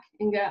it back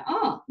and go,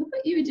 oh, look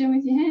what you were doing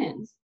with your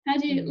hands. How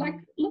do you, like,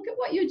 look at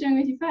what you were doing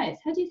with your face.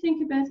 How do you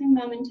think a birthing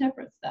mum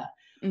interprets that?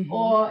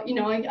 Or, you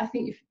know, I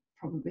think you've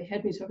probably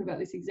heard me talk about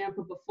this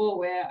example before,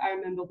 where I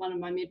remember one of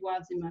my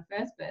midwives in my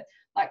first birth,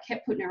 like,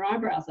 kept putting her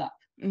eyebrows up,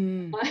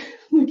 like,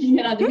 looking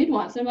at other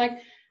midwives. So I'm like,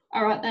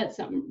 all right,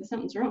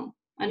 something's wrong.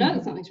 I know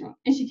that something's wrong.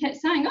 And she kept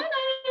saying, oh,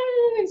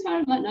 no, everything's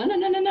fine. I'm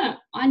like, no,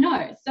 I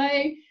know. So,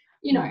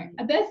 you know,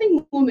 a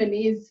birthing woman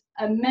is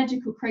a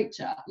magical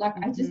creature. Like,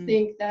 I just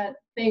think that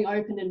being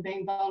open and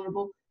being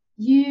vulnerable,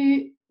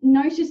 you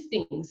notice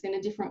things in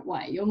a different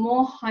way. You're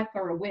more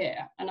hyper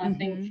aware. And I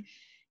think,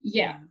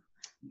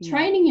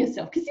 training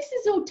yourself, because this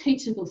is all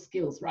teachable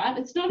skills, right?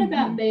 It's not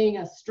about being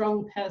a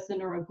strong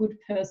person or a good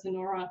person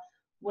or a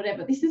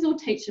whatever. This is all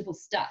teachable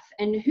stuff.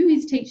 And who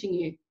is teaching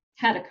you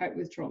how to cope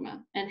with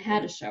trauma and how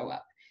to show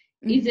up?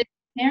 Is it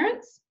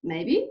parents?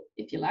 Maybe,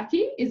 if you're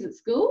lucky. Is it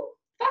school?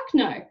 Fuck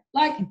no.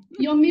 Like,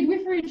 your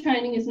midwifery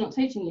training is not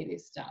teaching you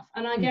this stuff.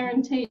 And I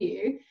guarantee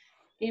you,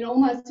 in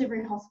almost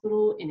every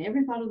hospital, in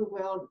every part of the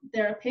world,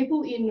 there are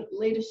people in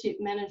leadership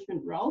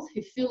management roles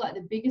who feel like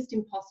the biggest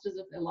imposters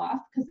of their life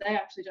because they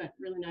actually don't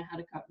really know how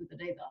to cope with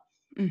it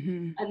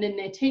either. And then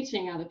they're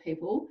teaching other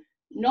people,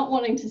 not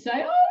wanting to say, oh,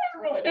 I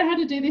don't really know how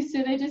to do this.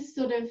 So they just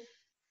sort of,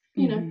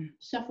 you know,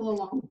 shuffle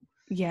along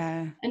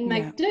and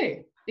make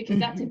do, because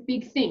that's a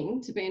big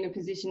thing, to be in a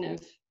position of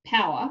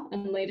power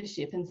and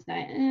leadership and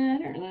say, I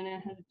don't really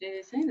know how to do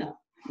this either.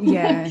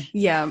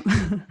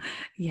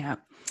 Yeah.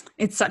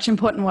 It's such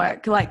important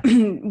work. Like,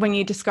 when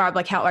you describe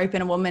like how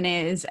open a woman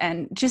is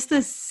and just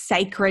the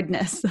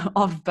sacredness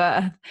of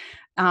birth,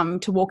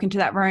 to walk into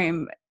that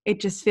room, it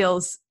just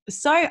feels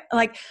so,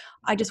 like,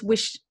 I just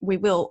wish we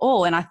will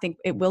all, and I think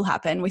it will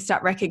happen, we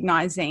start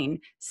recognizing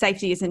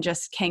safety isn't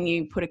just, can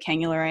you put a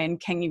cannula in,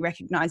 can you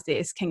recognize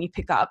this, can you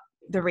pick up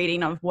the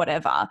reading of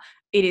whatever.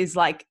 It is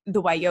like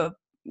the way you're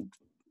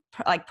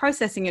like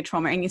processing your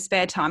trauma in your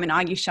spare time, and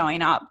are you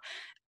showing up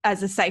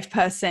as a safe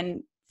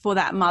person for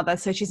that mother,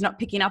 so she's not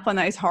picking up on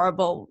those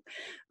horrible,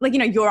 like, you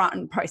know, your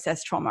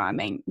unprocessed trauma. I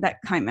mean, that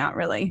came out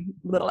really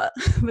little,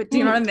 but do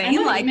you know what I mean? I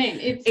know like, what you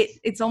mean.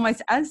 It's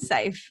almost as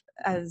safe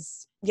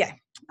as, I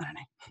don't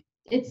know.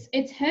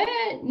 It's her,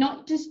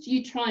 not just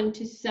you trying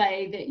to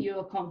say that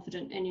you're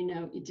confident and you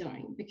know what you're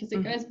doing, because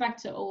it goes back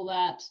to all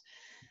that,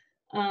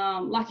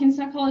 like in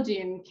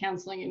psychology and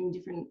counselling and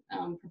different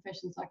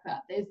professions like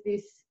that, there's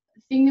this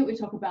thing that we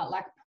talk about,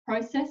 like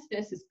process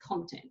versus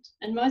content.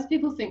 And most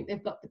people think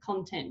they've got the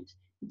content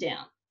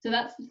down. So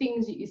that's the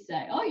things that you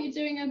say, oh, you're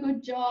doing a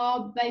good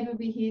job, baby will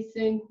be here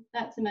soon,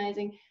 that's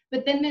amazing.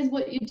 But then there's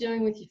what you're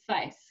doing with your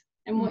face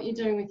and what you're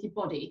doing with your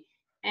body.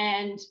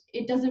 And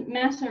it doesn't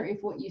matter if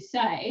what you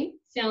say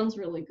sounds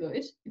really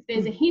good. If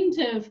there's a hint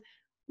of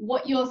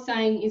what you're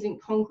saying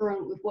isn't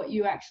congruent with what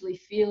you actually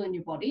feel in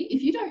your body,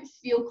 if you don't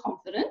feel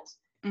confident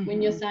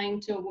when you're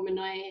saying to a woman,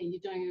 no, yeah, you're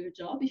doing a good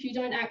job, if you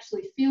don't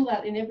actually feel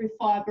that in every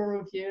fiber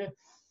of your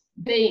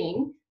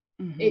being,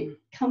 it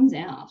comes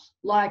out.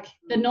 Like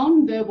the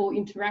non-verbal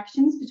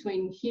interactions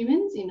between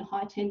humans in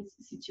high tense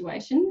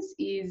situations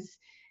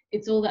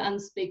it's all the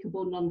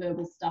unspeakable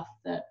non-verbal stuff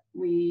that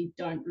we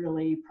don't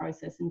really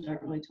process and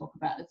don't really talk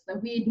about. It's the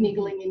weird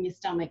niggling in your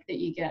stomach that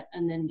you get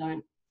and then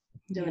don't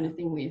do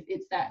anything with.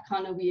 It's that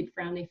kind of weird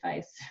frowny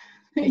face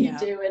that you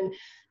do and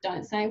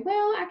don't say,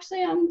 well,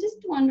 actually, I'm just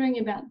wondering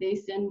about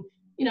this, and,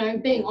 you know,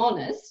 being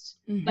honest,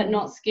 but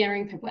not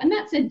scaring people. And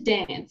that's a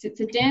dance. It's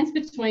a dance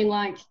between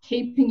like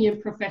keeping your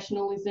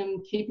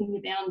professionalism, keeping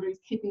your boundaries,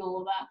 keeping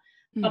all of that.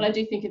 But I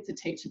do think it's a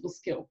teachable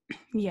skill.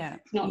 Yeah.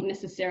 It's not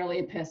necessarily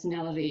a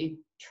personality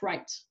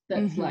trait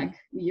that's like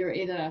you're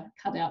either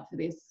cut out for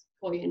this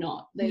or you're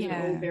not. These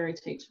are all very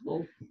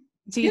teachable.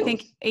 Do you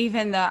think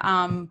even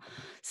the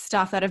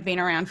staff that have been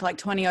around for like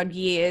 20 odd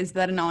years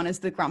that are known as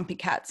the grumpy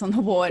cats on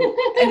the ward,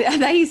 are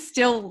they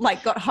still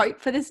like got hope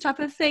for this type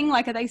of thing?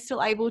 Like, are they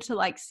still able to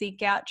like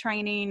seek out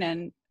training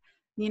and,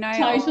 you know?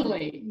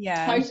 Totally.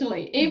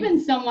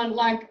 Even someone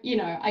like, you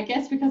know, I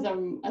guess because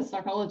I'm a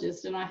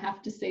psychologist and I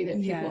have to see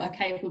that people are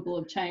capable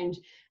of change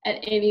at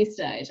any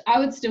stage, I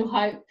would still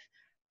hope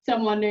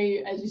someone who,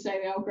 as you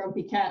say, the old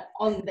grumpy cat,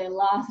 on their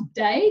last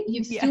day,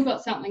 you've still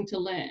got something to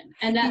learn.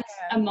 And that's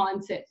a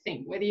mindset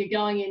thing, whether you're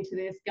going into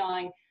this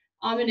going,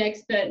 I'm an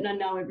expert and I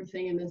know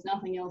everything and there's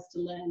nothing else to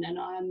learn, and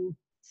I'm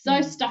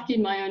so stuck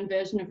in my own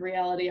version of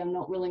reality, I'm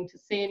not willing to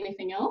see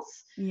anything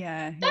else.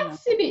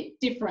 That's a bit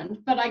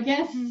different, but I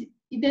guess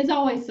there's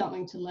always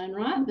something to learn,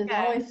 right? There's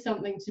always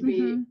something to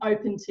be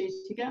open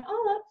to go,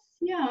 oh,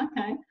 that's,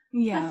 okay.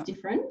 That's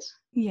different.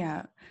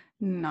 Yeah.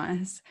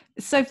 Nice.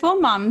 So for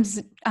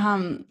mums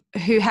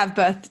who have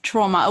birth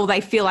trauma, or they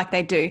feel like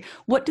they do,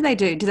 what do they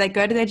do? Do they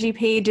go to their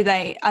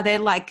GP? Are there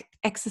like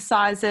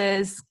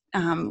exercises?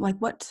 Like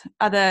what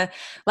are the,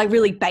 like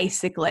really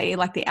basically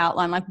like the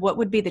outline, like what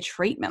would be the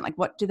treatment? Like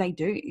what do they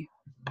do?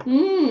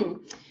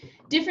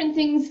 Different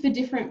things for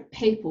different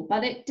people,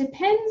 but it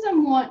depends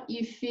on what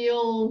you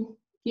feel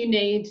you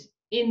need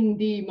in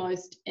the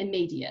most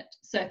immediate.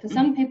 So for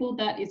some people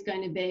that is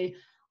going to be,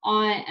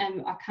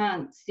 I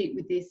can't sit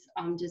with this,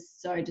 I'm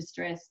just so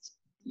distressed.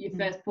 Your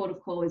first port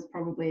of call is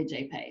probably a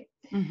GP.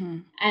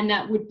 And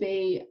that would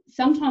be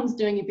sometimes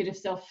doing a bit of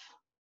self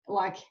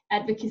like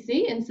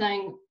advocacy and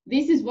saying,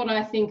 this is what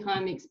I think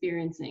I'm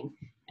experiencing.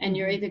 And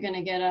you're either going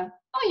to get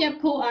oh yeah,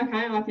 cool,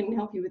 okay, I can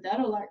help you with that,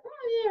 or like,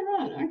 oh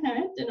yeah, right,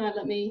 okay, don't know,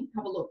 let me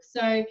have a look.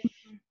 So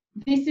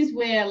this is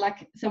where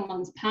like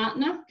someone's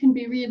partner can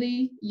be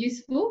really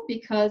useful,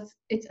 because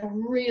it's a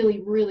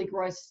really, really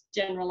gross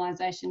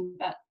generalization,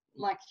 but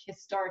like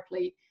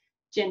historically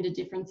gender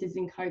differences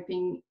in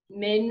coping,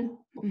 men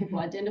or people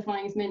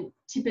identifying as men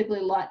typically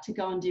like to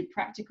go and do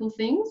practical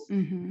things,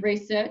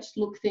 research,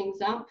 look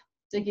things up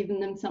to give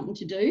them something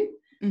to do,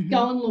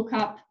 go and look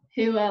up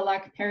who are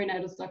like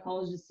perinatal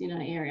psychologists in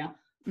our area,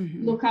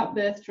 look up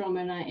birth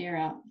trauma in our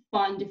area,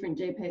 find different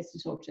GPs to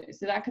talk to.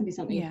 So that can be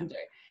something you can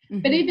do.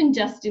 But even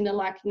just in the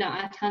like, no,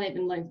 I can't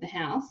even leave the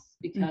house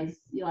because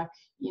you're like,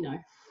 you know,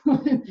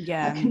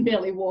 I can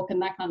barely walk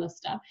and that kind of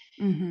stuff.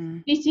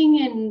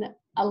 Sitting and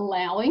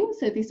allowing,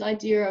 so this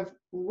idea of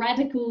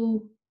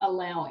radical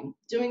allowing,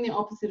 doing the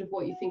opposite of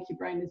what you think your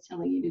brain is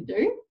telling you to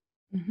do.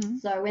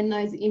 So when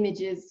those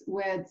images,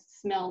 words,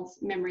 smells,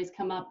 memories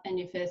come up and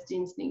your first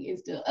instinct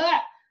is to,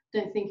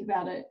 don't think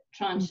about it,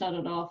 try and shut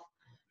it off.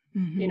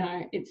 You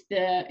know,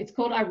 it's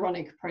called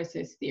ironic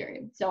process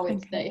theory. So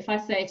it's if I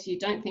say to you,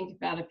 don't think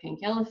about a pink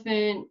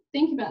elephant,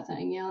 think about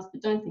something else,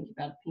 but don't think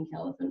about a pink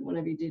elephant.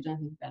 Whatever you do, don't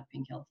think about a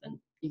pink elephant.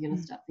 You're going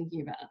to start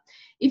thinking about it.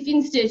 If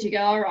instead you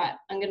go, all right,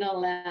 I'm going to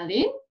allow it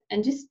in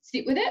and just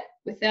sit with it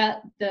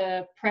without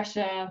the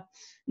pressure,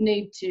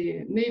 need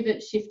to move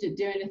it, shift it,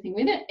 do anything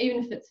with it,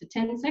 even if it's for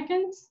 10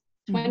 seconds,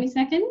 20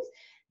 seconds,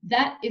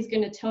 that is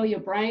going to tell your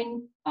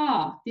brain,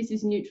 this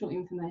is neutral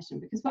information.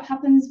 Because what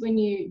happens when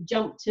you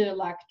jump to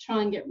like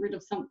try and get rid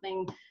of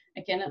something,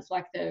 again, it's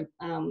like the,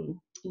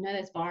 you know,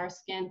 those virus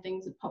scan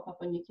things that pop up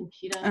on your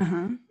computer,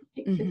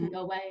 go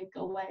away,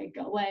 go away,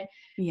 go away.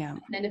 Yeah.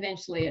 And then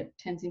eventually it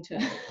turns into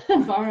a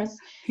virus.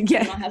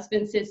 Yeah. And my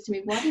husband says to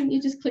me, why didn't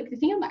you just click the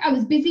thing? I'm like, I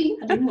was busy.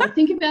 I didn't want to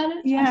think about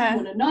it. I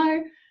just want to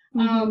know.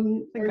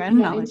 Great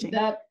analogy.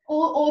 That,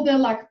 or they're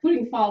like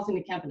putting files in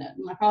a cabinet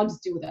and like, I'll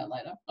just deal with that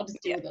later. I'll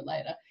just deal with it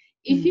later.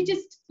 If you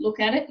just look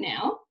at it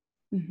now,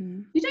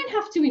 you don't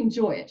have to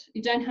enjoy it.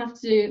 You don't have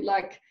to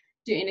like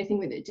do anything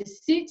with it.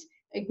 Just sit,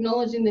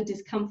 acknowledging the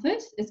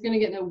discomfort. It's going to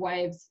get the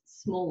waves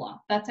smaller.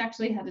 That's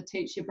actually how to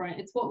teach your brain.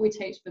 It's what we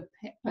teach for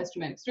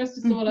post-traumatic stress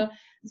disorder.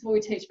 It's what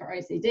we teach for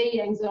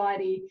OCD,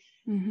 anxiety.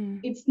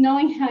 It's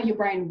knowing how your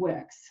brain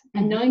works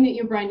and knowing that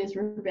your brain is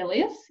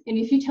rebellious. And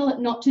if you tell it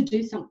not to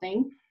do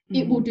something,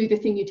 it will do the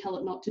thing you tell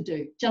it not to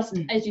do. Just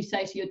as you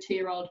say to your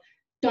 2-year-old,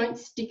 don't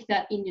stick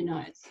that in your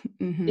nose.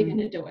 They're going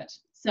to do it.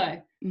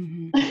 So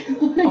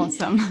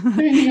awesome.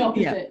 Doing the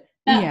opposite.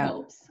 That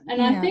helps.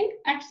 And I think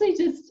actually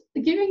just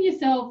giving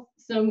yourself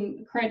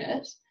some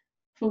credit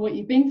for what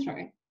you've been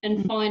through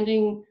and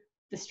finding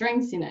the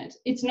strengths in it.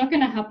 It's not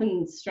going to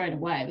happen straight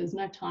away. There's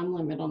no time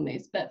limit on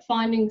this, but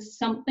finding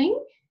something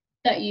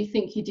that you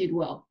think you did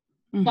well,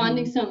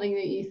 finding something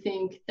that you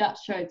think that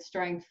showed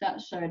strength,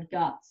 that showed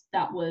guts,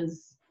 that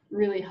was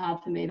really hard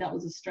for me, that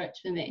was a stretch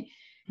for me,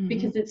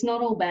 because it's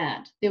not all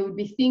bad. There would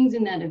be things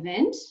in that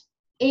event,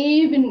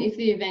 even if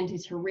the event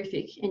is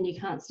horrific and you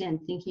can't stand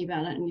thinking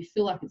about it and you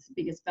feel like it's the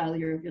biggest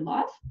failure of your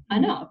life. I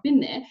know, I've been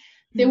there.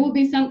 There will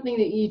be something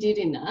that you did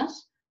in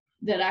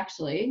that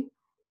actually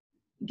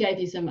gave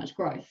you so much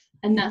growth.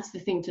 And that's the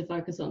thing to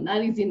focus on.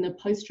 That is in the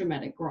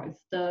post-traumatic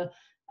growth.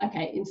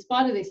 Okay, in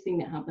spite of this thing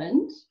that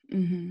happened,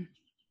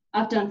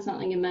 I've done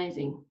something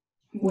amazing.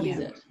 What is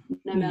it?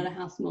 No matter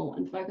how small,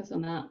 and focus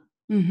on that.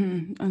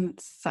 And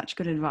that's such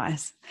good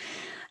advice.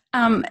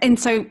 And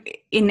so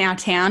in our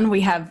town,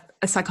 we have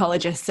a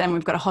psychologist and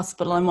we've got a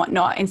hospital and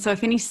whatnot. And so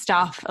if any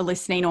staff are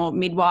listening, or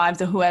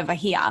midwives or whoever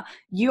here,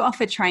 you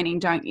offer training,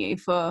 don't you,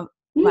 for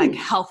like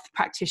health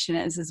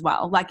practitioners as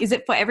well? Like, is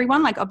it for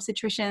everyone, like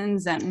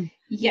obstetricians and?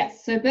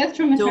 Yes. So birth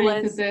trauma doulas?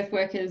 Training for birth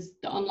workers,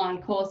 the online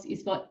course,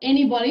 is for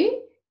anybody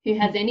who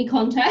has any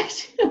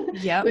contact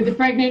with a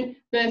pregnant,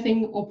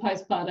 birthing or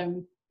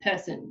postpartum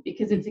person,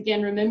 because it's,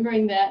 again,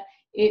 remembering that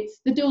it's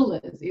the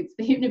doulas, it's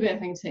the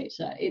hypnobirthing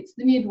teacher, it's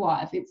the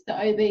midwife, it's the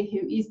OB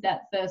who is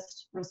that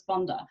first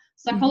responder.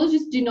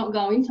 Psychologists do not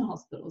go into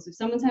hospitals. If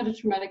someone's had a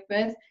traumatic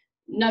birth,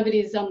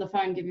 nobody's on the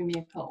phone giving me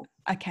a call.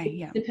 Okay,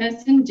 yeah. The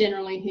person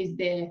generally who's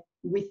there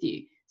with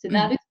you. So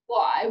that is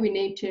why we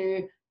need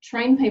to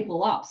train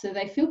people up so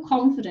they feel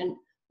confident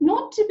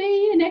not to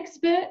be an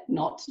expert,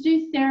 not to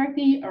do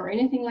therapy or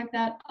anything like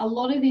that. A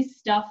lot of this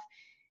stuff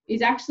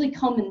is actually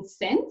common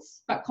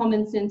sense, but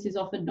common sense is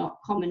often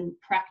not common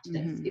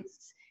practice.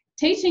 It's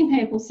teaching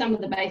people some of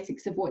the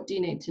basics of what do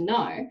you need to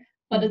know,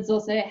 but it's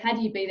also how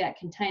do you be that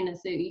container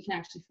so that you can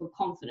actually feel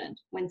confident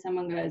when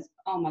someone goes,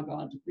 oh my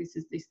God, this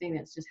is this thing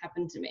that's just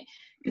happened to me.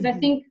 Because I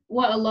think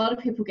what a lot of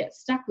people get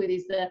stuck with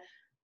is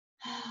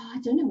I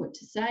don't know what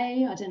to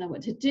say, I don't know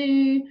what to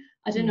do,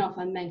 I don't know if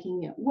I'm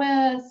making it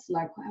worse,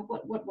 like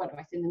what do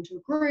I send them to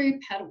a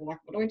group, what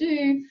do I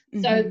do?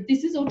 So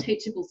this is all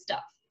teachable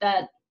stuff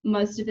that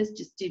most of us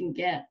just didn't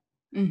get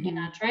in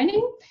our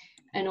training,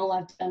 and all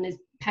I've done is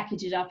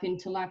package it up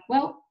into like,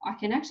 well, I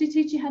can actually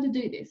teach you how to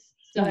do this.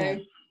 So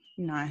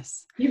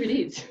nice, here it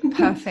is.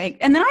 Perfect.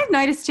 And then I've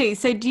noticed too,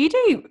 so do you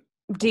do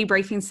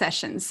debriefing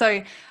sessions?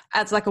 So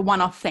as like a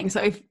one-off thing,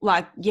 so if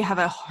like you have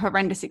a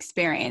horrendous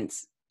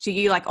experience, do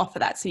you like offer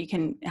that so you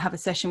can have a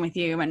session with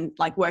you and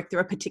like work through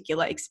a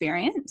particular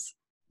experience?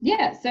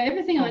 Yeah, so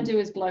everything I do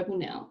is global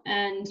now.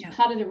 And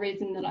part of the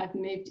reason that I've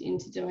moved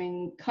into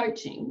doing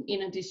coaching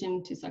in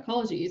addition to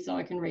psychology is so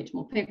I can reach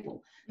more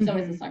people. So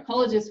as a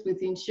psychologist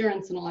with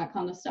insurance and all that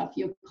kind of stuff,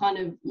 you're kind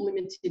of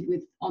limited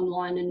with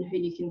online and who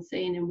you can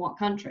see and in what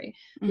country.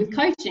 With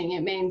coaching,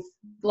 it means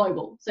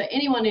global. So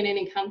anyone in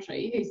any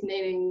country who's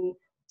needing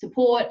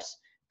support,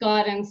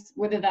 guidance,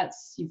 whether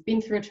that's you've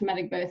been through a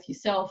traumatic birth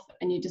yourself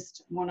and you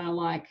just want to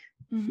like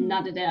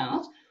nut it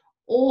out,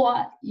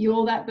 or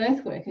you're that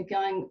birth worker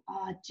going,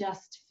 oh, I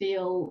just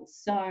feel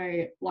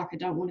so like I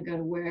don't want to go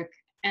to work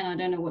and I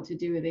don't know what to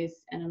do with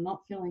this and I'm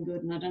not feeling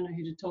good and I don't know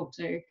who to talk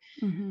to.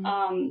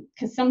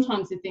 Because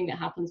sometimes the thing that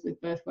happens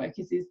with birth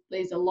workers is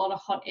there's a lot of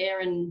hot air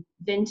and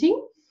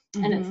venting,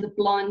 and it's the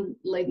blind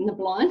leading the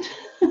blind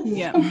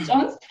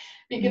sometimes,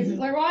 because it's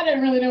like, well, I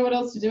don't really know what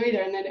else to do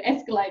either. And then it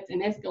escalates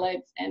and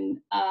escalates. And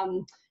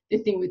the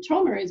thing with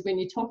trauma is when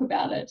you talk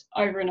about it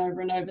over and over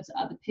and over to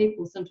other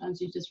people,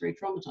 sometimes you just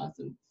re-traumatize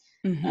them.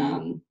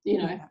 You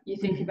know, you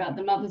think about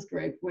the mothers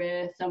group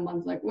where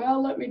someone's like,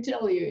 well, let me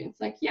tell you. It's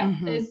like,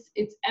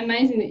 it's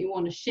amazing that you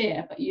want to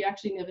share, but you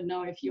actually never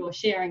know if your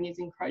sharing is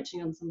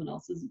encroaching on someone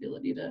else's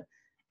ability to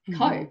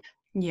cope.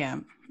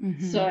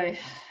 So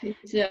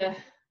it's a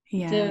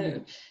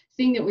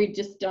thing that we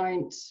just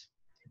don't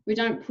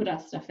put our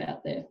stuff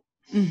out there.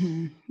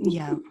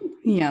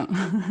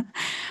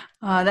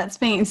 It's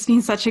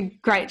been such a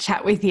great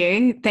chat with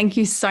you. Thank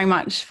you so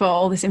much for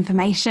all this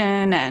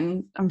information,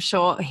 and I'm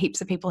sure heaps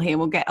of people here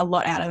will get a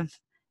lot out of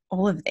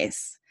all of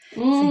this.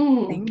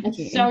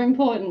 It's so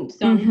important.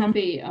 So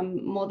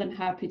I'm more than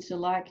happy to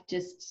like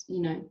just,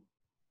 you know,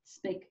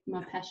 speak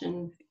my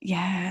passion.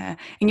 Yeah.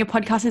 And your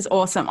podcast is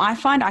awesome. I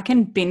find I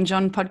can binge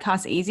on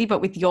podcasts easy,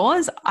 but with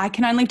yours, I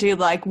can only do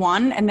like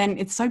one, and then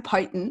it's so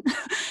potent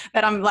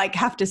that I'm like,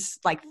 have to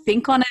like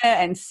think on it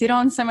and sit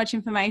on so much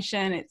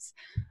information.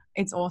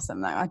 It's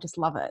awesome though. I just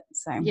love it.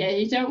 So yeah,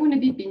 you don't want to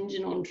be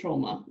binging on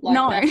trauma. Like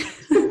no.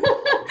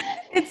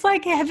 It's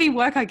like heavy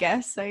work, I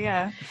guess. So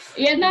yeah.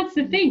 Yeah, and that's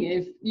the thing,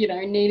 if, you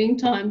know, needing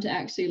time to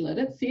actually let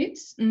it sit,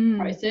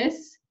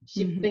 process,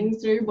 shift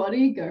things through your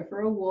body, go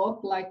for a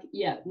walk. Like,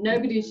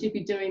 nobody should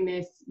be doing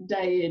this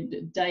day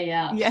in, day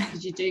out,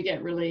 because you do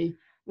get really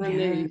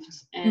removed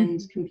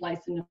and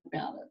complacent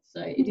about it.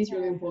 So it is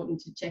really important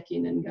to check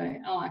in and go,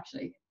 oh,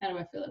 actually, how do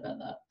I feel about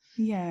that?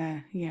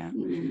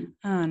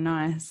 Oh,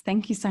 nice.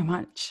 Thank you so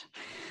much.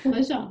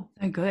 Pleasure.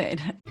 So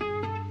good.